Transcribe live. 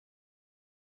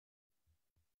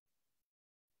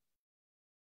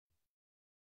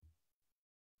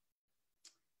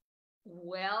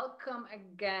Welcome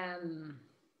again,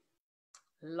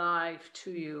 live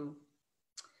to you.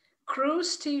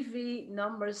 Cruise TV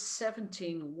number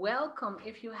 17. Welcome.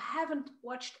 If you haven't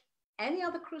watched any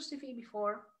other Cruise TV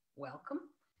before, welcome.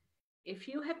 If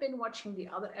you have been watching the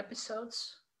other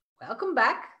episodes, welcome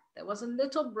back. There was a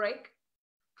little break,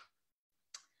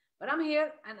 but I'm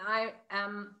here and I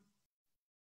am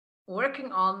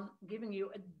working on giving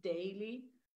you a daily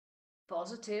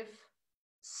positive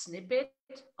snippet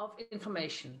of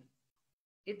information.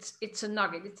 It's a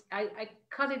nugget. I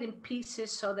cut it in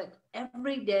pieces so that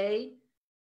every day,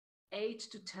 8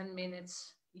 to 10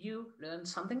 minutes, you learn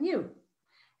something new.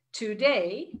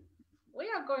 Today, we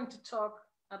are going to talk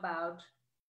about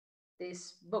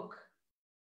this book.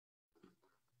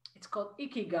 It's called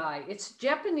Ikigai. It's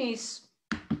Japanese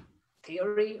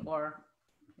theory, or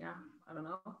I don't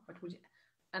know what would you.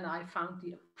 And I found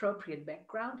the appropriate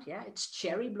background. Yeah, it's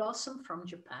cherry blossom from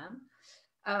Japan.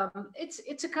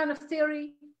 It's a kind of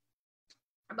theory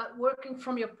about working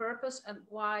from your purpose and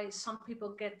why some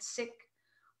people get sick,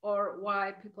 or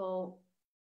why people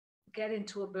get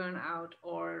into a burnout,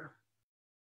 or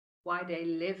why they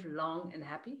live long and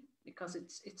happy. Because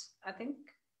I think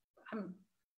I'm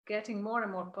getting more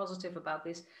and more positive about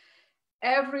this.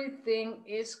 Everything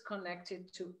is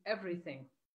connected to everything.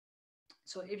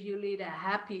 So if you lead a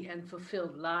happy and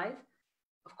fulfilled life,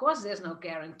 of course, there's no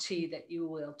guarantee that you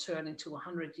will turn into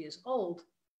 100 years old,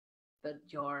 but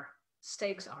your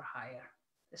stakes are higher.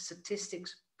 The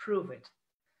statistics prove it.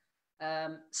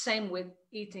 Same with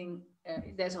eating.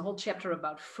 There's a whole chapter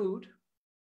about food.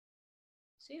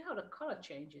 See how the color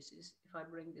changes if I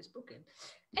bring this book in.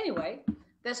 Anyway,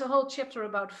 there's a whole chapter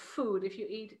about food. If you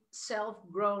eat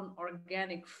self-grown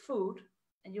organic food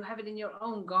and you have it in your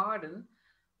own garden,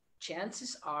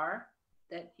 chances are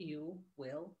that you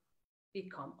will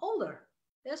become older.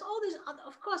 There's all these other,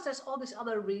 of course, there's all these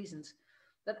other reasons.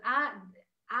 But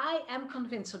I am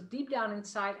convinced, so deep down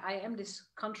inside, I am this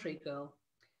country girl.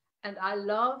 And I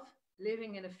love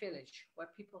living in a village where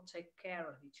people take care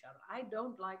of each other. I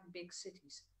don't like big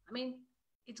cities. I mean,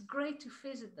 it's great to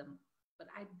visit them, but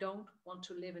I don't want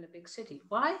to live in a big city.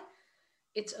 Why?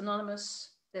 It's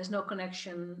anonymous. There's no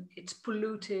connection. It's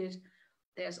polluted.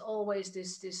 There's always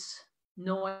this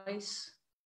noise.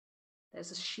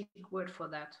 There's a chic word for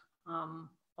that.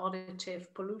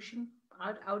 Auditive pollution,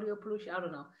 audio pollution, I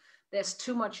don't know. There's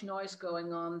too much noise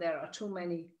going on. There are too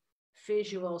many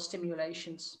visual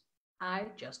stimulations. I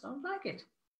just don't like it.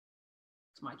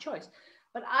 It's my choice.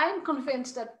 But I'm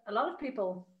convinced that a lot of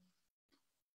people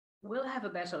will have a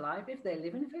better life if they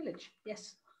live in a village.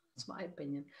 Yes, that's my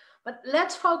opinion. But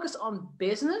let's focus on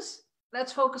business.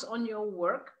 Let's focus on your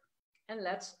work. And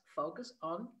let's focus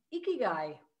on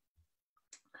Ikigai.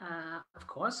 Of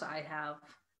course, I have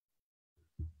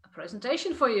a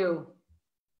presentation for you.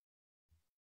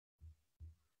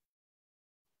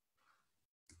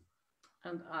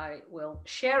 And I will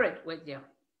share it with you.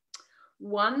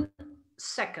 1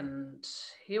 second.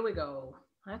 Here we go.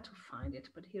 I had to find it,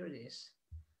 but here it is.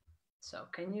 So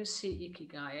can you see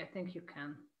Ikigai? I think you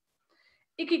can.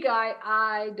 Ikigai,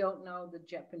 I don't know the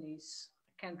Japanese.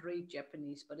 I can't read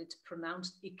Japanese, but it's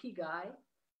pronounced Ikigai.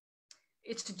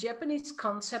 It's a Japanese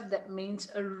concept that means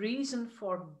a reason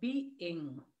for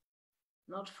being,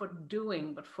 not for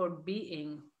doing, but for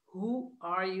being. Who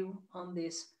are you on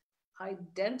this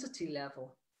identity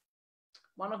level?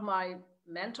 One of my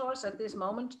mentors at this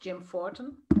moment, Jim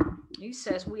Fortin, he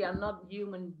says we are not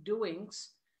human doings,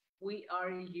 we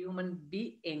are human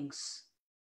beings.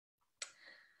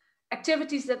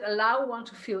 Activities that allow one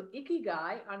to feel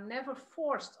Ikigai are never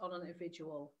forced on an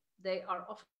individual. They are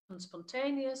often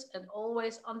spontaneous and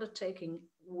always undertaken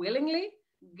willingly,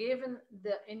 given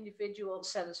the individual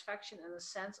satisfaction and a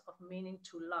sense of meaning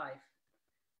to life.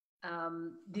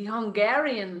 The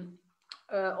Hungarian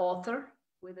author,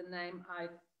 with a name I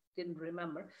didn't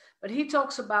remember, but he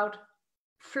talks about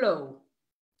flow.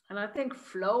 And I think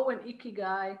flow and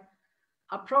Ikigai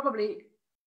are probably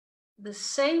the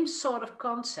same sort of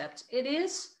concept. It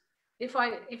is, if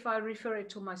I refer it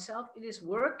to myself, it is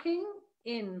working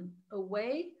in a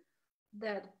way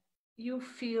that you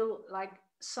feel like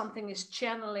something is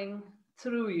channeling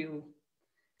through you.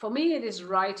 For me, it is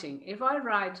writing. If I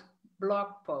write blog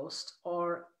post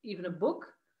or even a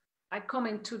book, I come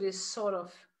into this sort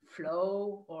of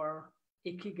flow, or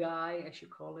Ikigai, as you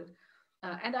call it,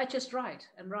 and I just write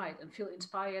and feel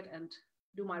inspired and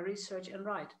do my research and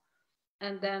write.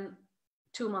 And then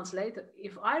 2 months later,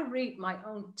 if I read my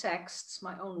own texts,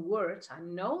 my own words, I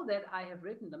know that I have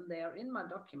written them, they are in my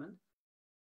document.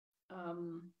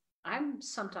 I'm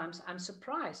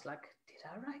surprised, like, did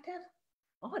I write that?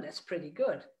 Oh, that's pretty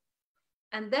good.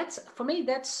 And that's, for me,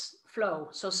 that's flow.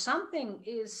 So something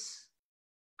is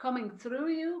coming through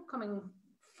you, coming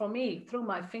for me through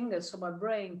my fingers, so my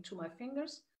brain to my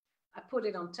fingers. I put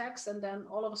it on text, and then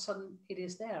all of a sudden it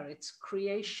is there. It's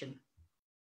creation.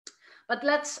 But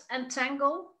let's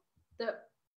untangle the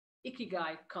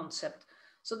Ikigai concept.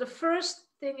 So the first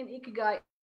thing in Ikigai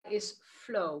is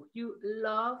flow. You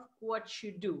love what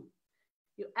you do.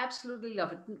 You absolutely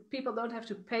love it. People don't have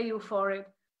to pay you for it.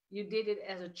 You did it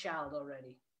as a child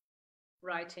already.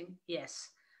 Writing, yes.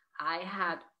 I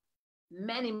had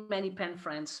many, many pen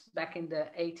friends back in the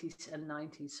 80s and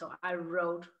 90s. So I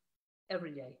wrote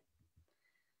every day.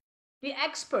 The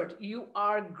expert, you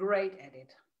are great at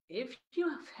it. If you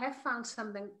have found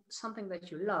something that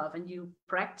you love and you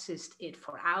practiced it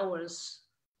for hours,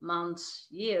 months,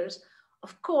 years,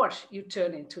 of course you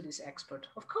turn into this expert.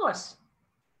 Of course.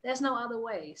 There's no other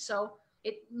way. So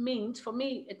it means, for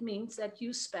me, it means that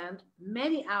you spend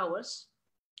many hours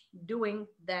doing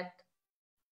that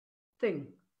thing.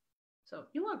 So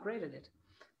you are great at it.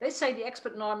 They say the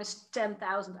expert norm is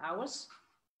 10,000 hours.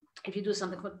 If you do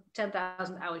something for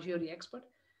 10,000 hours, you're the expert.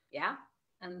 Yeah.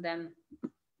 And then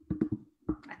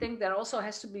I think there also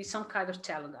has to be some kind of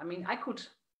talent. I mean, I could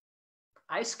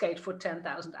ice skate for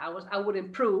 10,000 hours. I would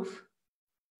improve,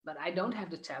 but I don't have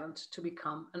the talent to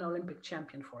become an Olympic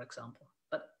champion, for example.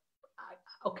 But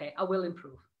okay, I will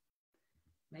improve.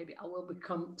 Maybe I will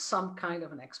become some kind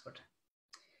of an expert.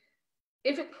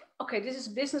 Okay, this is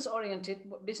business oriented,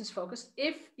 business focused.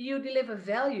 If you deliver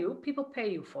value, people pay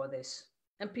you for this.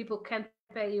 And people can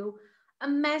pay you a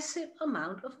massive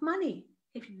amount of money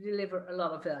if you deliver a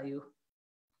lot of value.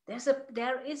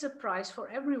 There is a price for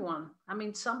everyone. I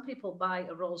mean, some people buy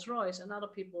a Rolls Royce and other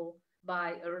people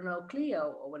buy a Renault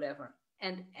Clio or whatever.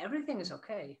 And everything is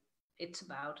okay. It's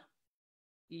about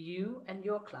you and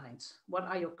your clients. What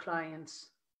are your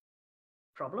clients'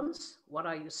 problems? What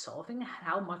are you solving?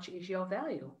 How much is your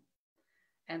value?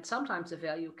 And sometimes the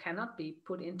value cannot be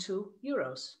put into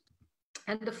euros.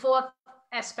 And the fourth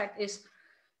aspect is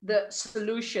the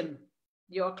solution.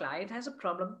 Your client has a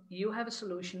problem. You have a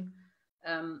solution.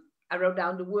 I wrote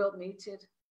down the world needs it.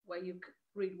 Where you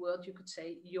read world, you could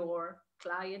say your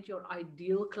client, your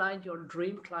ideal client, your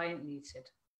dream client needs it.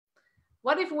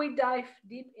 What if we dive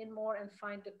deep in more and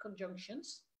find the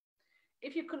conjunctions?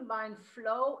 If you combine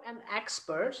flow and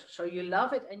expert, so you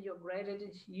love it and you're great at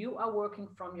it, you are working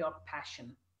from your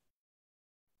passion.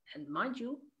 And mind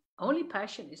you, only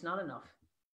passion is not enough.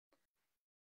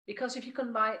 Because if you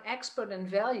combine expert and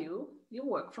value, you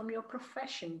work from your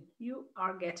profession. You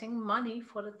are getting money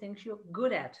for the things you're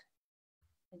good at.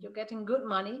 And you're getting good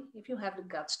money if you have the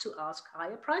guts to ask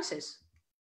higher prices.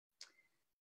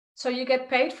 So you get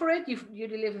paid for it, you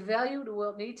deliver value, the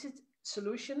world needs it,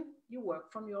 solution, you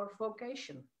work from your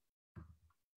vocation.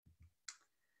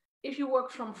 If you work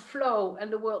from flow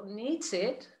and the world needs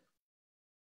it,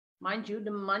 mind you,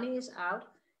 the money is out,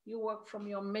 you work from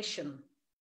your mission.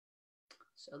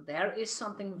 So there is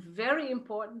something very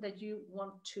important that you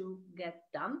want to get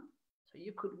done. So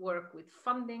you could work with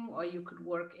funding or you could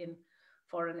work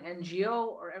for an NGO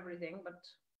or everything, but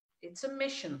it's a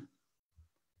mission.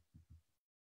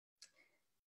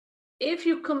 If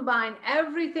you combine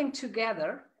everything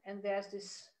together, and there's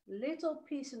this little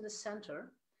piece in the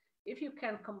center, if you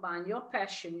can combine your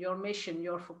passion, your mission,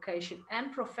 your vocation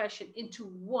and profession into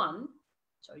one,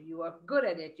 so you are good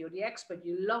at it, you're the expert,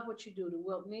 you love what you do, the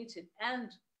world needs it, and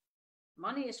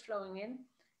money is flowing in,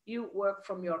 you work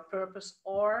from your purpose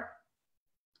or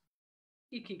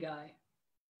Ikigai.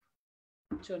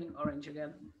 Turning orange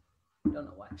again, don't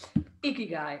know why.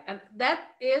 Ikigai, and that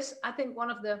is, I think,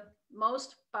 one of the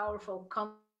most powerful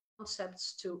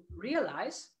concepts to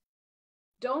realize.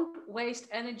 Don't waste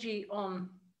energy on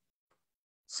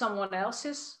someone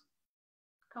else's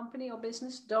company or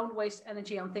business. Don't waste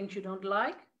energy on things you don't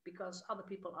like, because other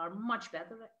people are much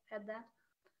better at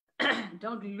that.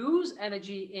 Don't lose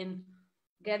energy in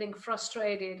getting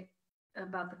frustrated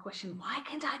about the question, why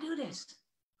can't I do this?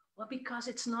 Well, because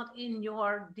it's not in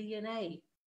your DNA.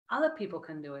 Other people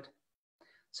can do it.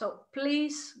 So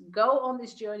please go on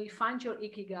this journey, find your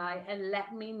Ikigai, and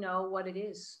let me know what it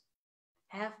is.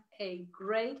 Have a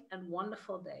great and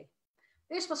wonderful day.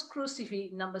 This was Cruise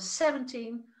TV number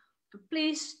 17.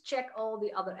 Please check all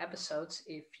the other episodes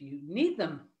if you need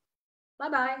them.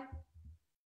 Bye-bye.